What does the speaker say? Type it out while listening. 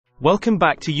Welcome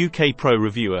back to UK Pro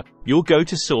Reviewer, your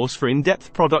go-to source for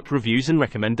in-depth product reviews and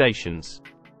recommendations.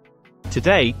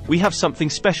 Today, we have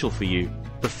something special for you,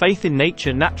 the Faith in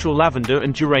Nature Natural Lavender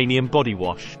and Geranium Body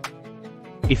Wash.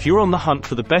 If you're on the hunt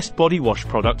for the best body wash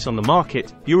products on the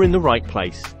market, you're in the right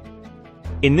place.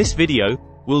 In this video,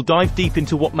 we'll dive deep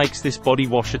into what makes this body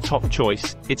wash a top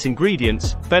choice, its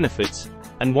ingredients, benefits,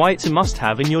 and why it's a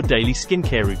must-have in your daily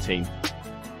skincare routine.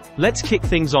 Let's kick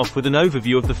things off with an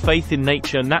overview of the Faith in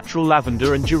Nature Natural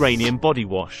Lavender and Geranium Body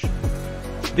Wash.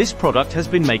 This product has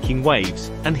been making waves,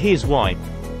 and here's why.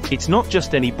 It's not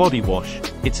just any body wash,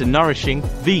 it's a nourishing,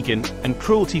 vegan, and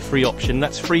cruelty-free option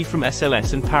that's free from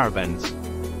SLS and parabens.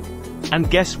 And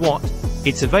guess what?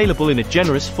 It's available in a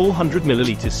generous 400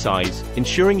 ml size,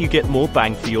 ensuring you get more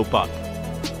bang for your buck.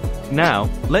 Now,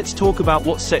 let's talk about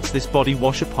what sets this body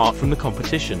wash apart from the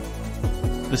competition.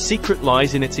 The secret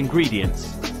lies in its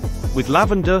ingredients. With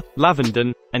lavender,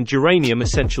 lavandin, and geranium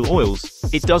essential oils,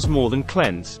 it does more than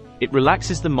cleanse, it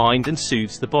relaxes the mind and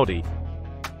soothes the body.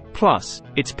 Plus,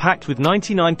 it's packed with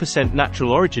 99%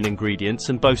 natural origin ingredients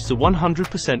and boasts a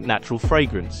 100% natural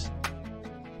fragrance.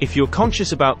 If you're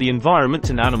conscious about the environment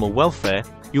and animal welfare,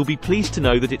 you'll be pleased to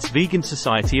know that it's Vegan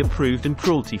Society approved and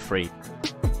cruelty-free.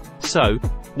 So,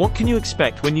 what can you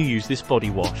expect when you use this body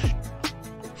wash?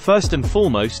 First and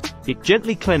foremost, it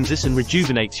gently cleanses and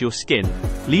rejuvenates your skin,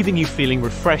 leaving you feeling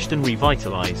refreshed and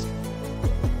revitalized.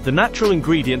 The natural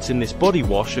ingredients in this body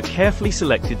wash are carefully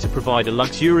selected to provide a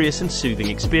luxurious and soothing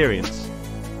experience.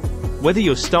 Whether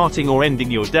you're starting or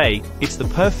ending your day, it's the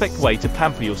perfect way to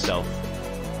pamper yourself.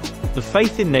 The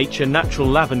Faith in Nature Natural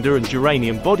Lavender and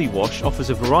Geranium Body Wash offers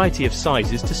a variety of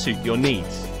sizes to suit your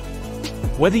needs.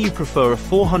 Whether you prefer a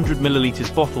 400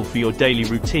 ml bottle for your daily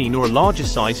routine or a larger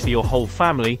size for your whole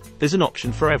family, there's an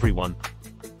option for everyone.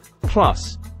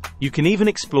 Plus, you can even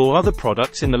explore other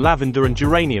products in the lavender and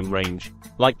geranium range,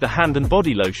 like the hand and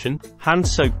body lotion, hand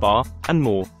soap bar, and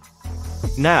more.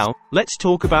 Now, let's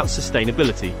talk about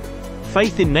sustainability.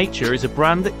 Faith in Nature is a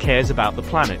brand that cares about the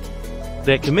planet.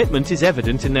 Their commitment is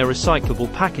evident in their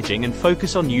recyclable packaging and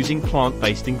focus on using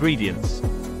plant-based ingredients.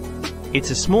 It's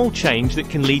a small change that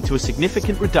can lead to a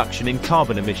significant reduction in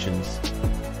carbon emissions.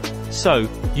 So,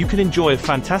 you can enjoy a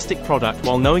fantastic product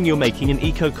while knowing you're making an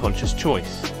eco-conscious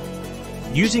choice.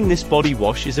 Using this body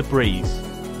wash is a breeze.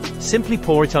 Simply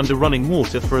pour it under running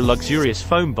water for a luxurious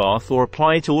foam bath or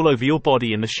apply it all over your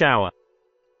body in the shower.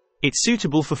 It's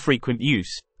suitable for frequent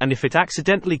use, and if it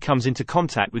accidentally comes into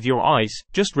contact with your eyes,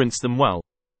 just rinse them well.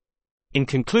 In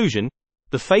conclusion,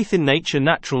 the Faith in Nature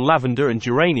Natural Lavender and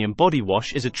Geranium Body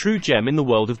Wash is a true gem in the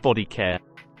world of body care.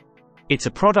 It's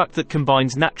a product that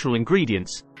combines natural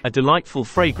ingredients, a delightful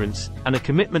fragrance, and a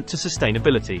commitment to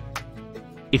sustainability.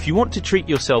 If you want to treat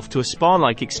yourself to a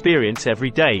spa-like experience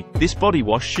every day, this body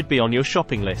wash should be on your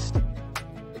shopping list.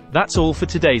 That's all for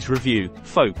today's review,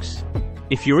 folks.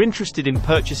 If you're interested in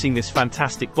purchasing this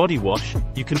fantastic body wash,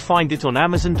 you can find it on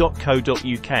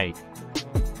amazon.co.uk.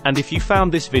 And if you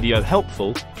found this video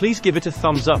helpful, please give it a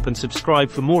thumbs up and subscribe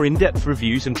for more in-depth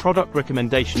reviews and product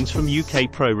recommendations from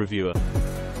UK Pro Reviewer.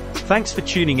 Thanks for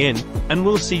tuning in, and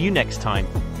we'll see you next time.